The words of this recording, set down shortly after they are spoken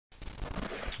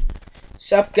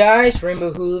Sup guys,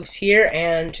 Rainbow Hooves here,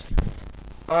 and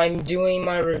I'm doing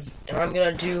my I'm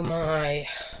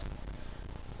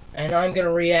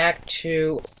gonna react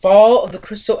to Fall of the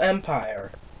Crystal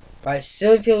Empire by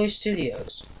Silly Philly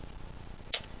Studios.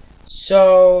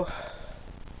 So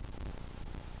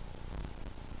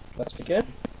let's begin.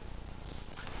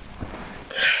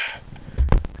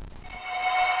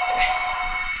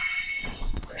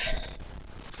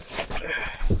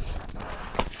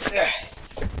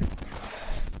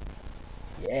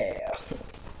 Yeah.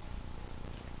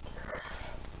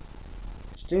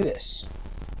 Let's do this.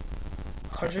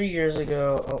 100 years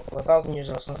ago, 1,000 years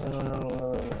ago, something.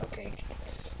 Okay.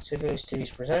 Silly Studios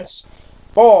presents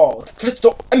Fall of the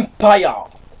Crystal Empire.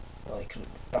 Well, I could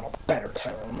have a better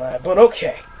title than that, but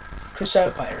okay. Crystal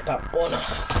Empire, about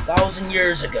 1,000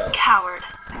 years ago. Coward.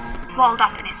 Walled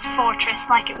up in his fortress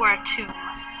like it were a tomb.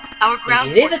 Our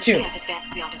ground It is a forces tomb. can't advance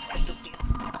beyond his crystal field.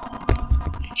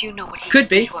 Do you know what he Could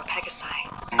did be. to our Pegasi?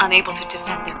 Unable to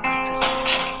defend their plans with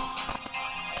magic.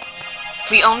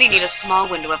 We only need a small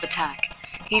window of attack.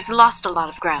 He's lost a lot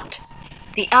of ground.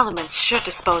 The elements should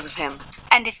dispose of him.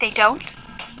 And if they don't?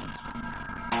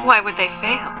 Why would they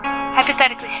fail?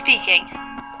 Hypothetically speaking.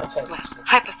 Well,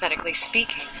 hypothetically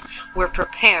speaking, we're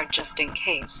prepared just in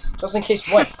case. Just in case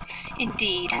what?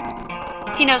 Indeed.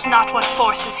 He knows not what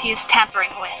forces he is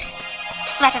tampering with.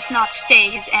 Let us not stay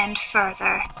his end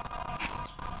further.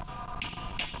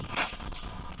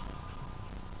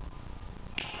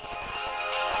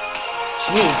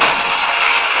 Jesus.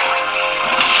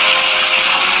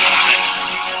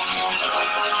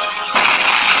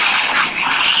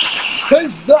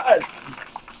 Taste that!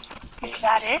 Is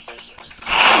that it?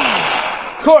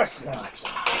 Of course not.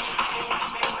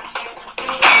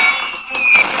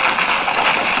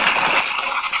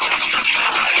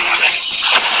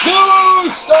 You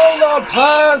shall not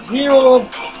pass, hero of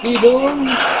Edom. I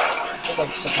think I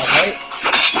said that right.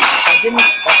 I didn't.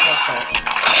 That's my fault.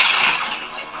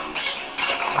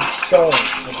 I'm sorry.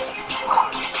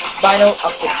 Final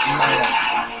update.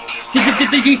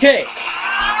 DK.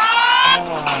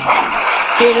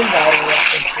 Hidden battle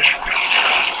references.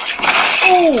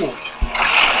 Ooh.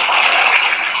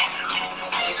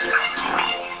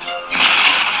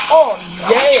 Oh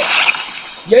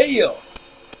yeah. Yeah.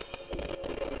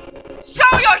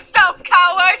 Show yourself,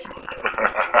 coward!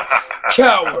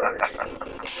 Coward.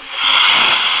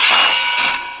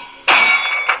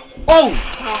 Oh.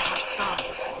 It's not your son.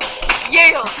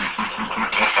 Yield!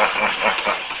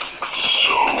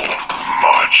 So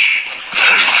much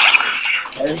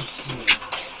Thank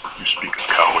you speak of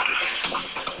cowardice.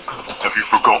 Have you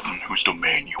forgotten whose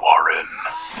domain you are in?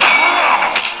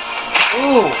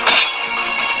 Ooh.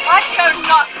 I care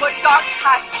not what dark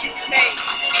paths you take.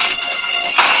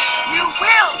 You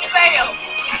will fail!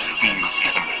 It seems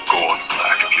even the gods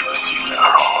lack purity in their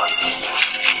hearts.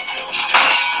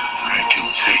 I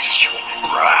can taste your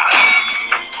wrath.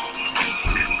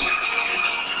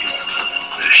 It is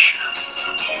delicious.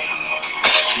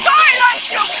 Silence,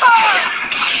 you cur!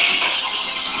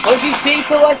 What did you say,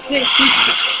 Celeste?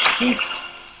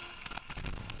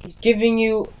 He's giving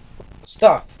you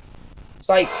stuff. It's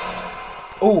like,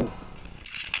 ooh.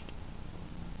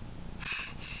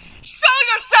 Show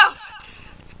yourself!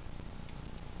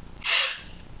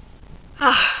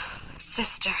 Ah,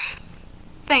 sister.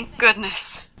 Thank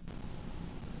goodness.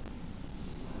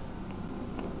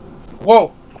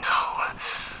 Whoa. No.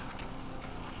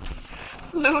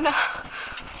 Luna.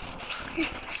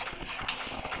 Please.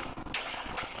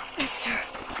 Sister.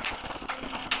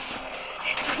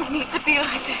 It doesn't need to be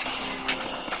like this.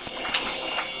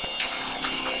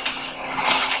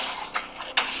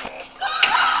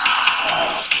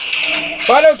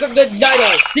 Final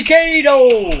Cognito!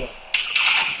 Decado!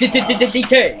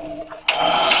 DK!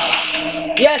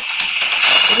 Yes!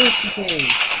 It is DK.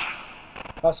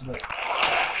 Possibly.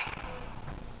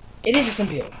 It is a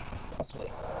symbiote. Possibly.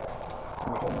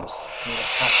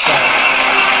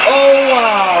 Oh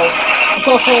wow!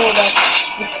 Oh, that's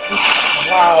this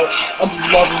wow! I'm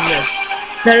loving this.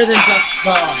 Better than Dust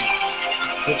Dawn,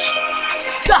 which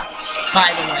sucked,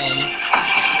 by the way.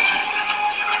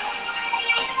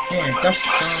 Man, Dust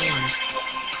Dawn is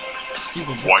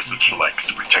stupid. Why such lengths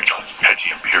to protect your petty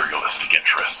imperialistic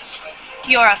interests?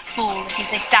 You're a fool if you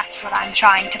think that's what I'm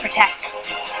trying to protect.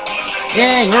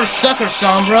 Yeah, you're a sucker,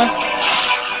 Sombra.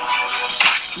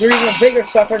 You're even a bigger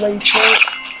sucker than you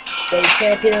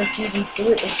can't appear in season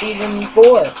 3, or season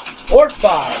 4, or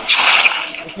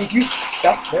 5. Because you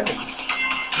suck dirty.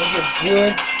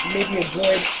 Maybe a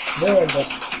good villain, but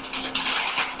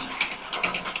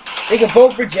they can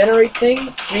both regenerate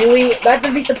things. Really, that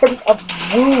defeats the purpose of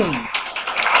wounds.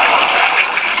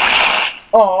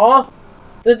 Aww.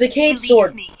 The decayed Release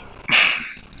sword me.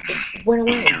 went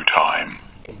In away. due time,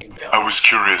 I was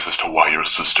curious as to why your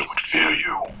sister would fear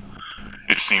you.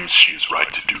 It seems she is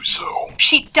right to do so.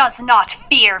 She does not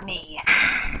fear me.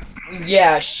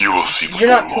 Yeah, You will see you're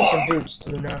not before Puss in long. Boots,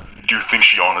 Luna. Do you think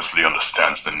she honestly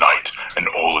understands the night and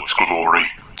all its glory?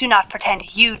 Do not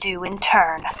pretend you do in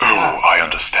turn. Oh, I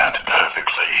understand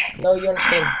perfectly. No, you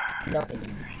understand nothing.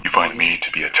 You find me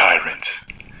to be a tyrant.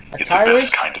 A Yet tyrant? the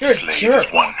best kind of You're a slave jerk.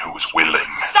 is one who is willing.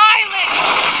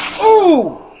 Silence!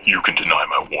 Ooh! You can deny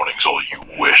my warnings all you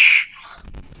wish.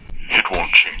 It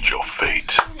won't change your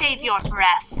fate. Save your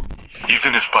breath.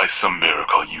 Even if by some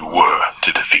miracle you were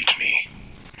to defeat me,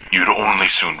 you'd only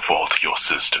soon fall to your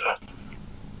sister.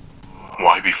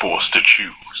 Why be forced to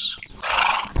choose?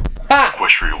 Ha!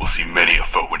 Equestria will see many a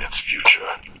foe in its future.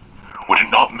 Would it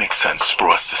not make sense for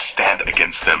us to stand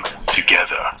against them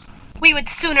together? We would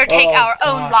sooner take Oh, our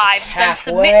own gosh, lives it's than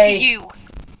submit to halfway. you.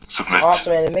 Submit,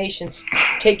 Awesome animations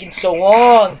taking so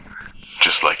long.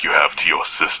 just like you have to your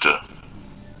sister.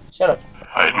 Shut up.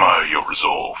 I admire your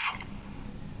resolve.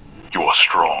 You are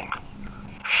strong,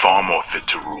 far more fit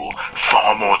to rule,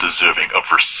 far more deserving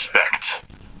of respect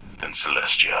than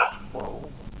Celestia.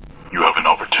 You have an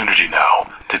opportunity now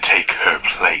to take her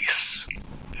place.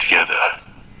 Together,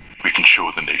 we can show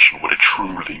the nation what it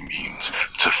truly means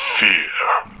to fear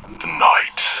the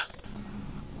night.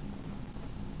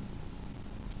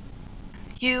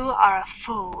 You are a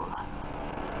fool.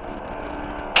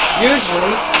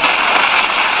 Usually.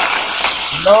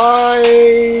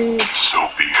 Nice. So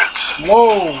be it.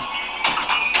 Whoa.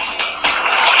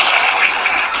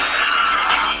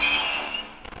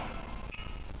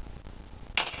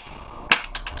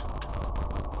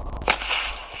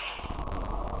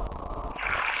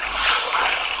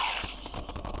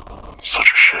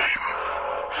 Such a shame.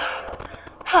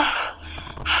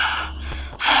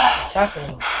 What's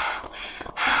happening?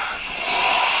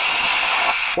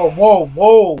 Whoa, whoa,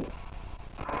 whoa.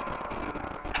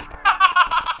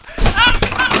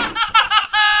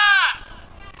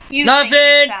 You Nothing.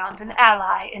 think you found an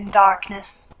ally in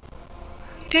darkness.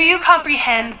 Do you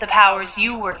comprehend the powers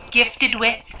you were gifted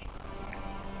with?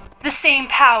 The same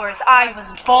powers I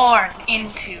was born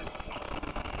into.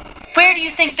 Where do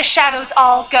you think the shadows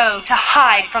all go to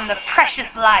hide from the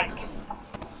precious light?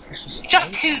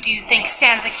 Just who do you think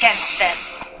stands against them?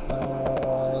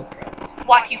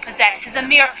 What you possess is a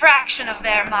mere fraction of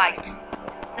their might.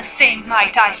 The same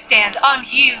might I stand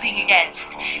unyielding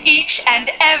against, each and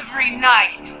every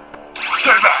night.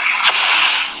 Stay back!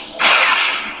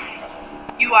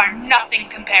 You are nothing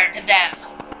compared to them.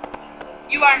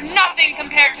 You are nothing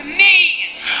compared to me!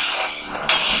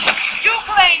 You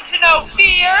claim to know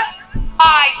fear?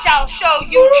 I shall show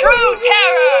you true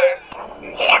terror!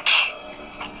 What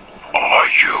are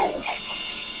you?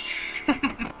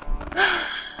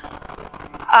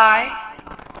 I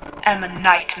am a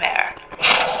nightmare.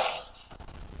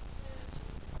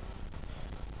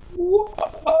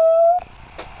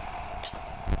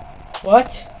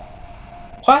 What?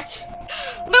 What?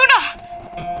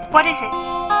 Luna! What is it?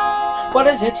 What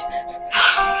is it?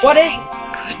 What is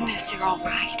it? Goodness, you're all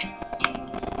right.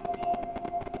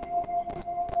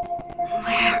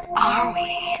 Where are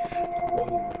we?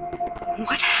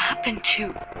 What happened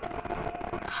to...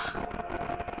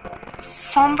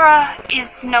 Sombra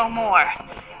is no more.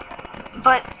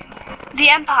 But the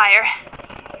Empire...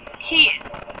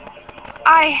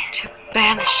 To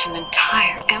banish an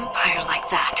entire empire like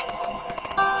that.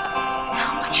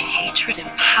 How much hatred and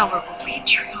power were we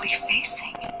truly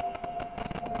facing?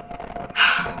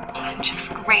 I'm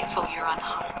just grateful you're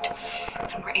unharmed,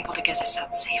 and we're able to get us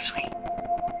out safely.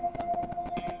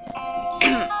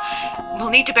 We'll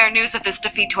need to bear news of this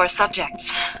defeat to our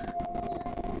subjects.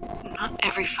 Not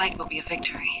every fight will be a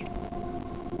victory.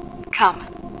 Come,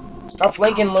 Stop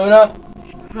blinking, Luna.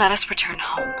 let us return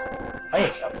home. I need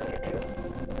to stop blinking too.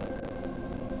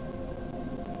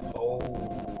 Oh.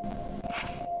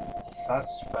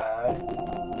 That's bad.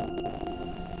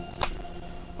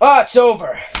 Oh, it's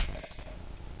over.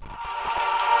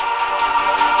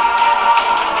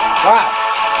 Wow.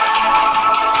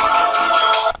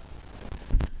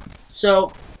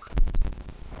 So,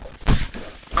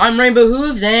 I'm Rainbow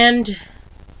Hooves, and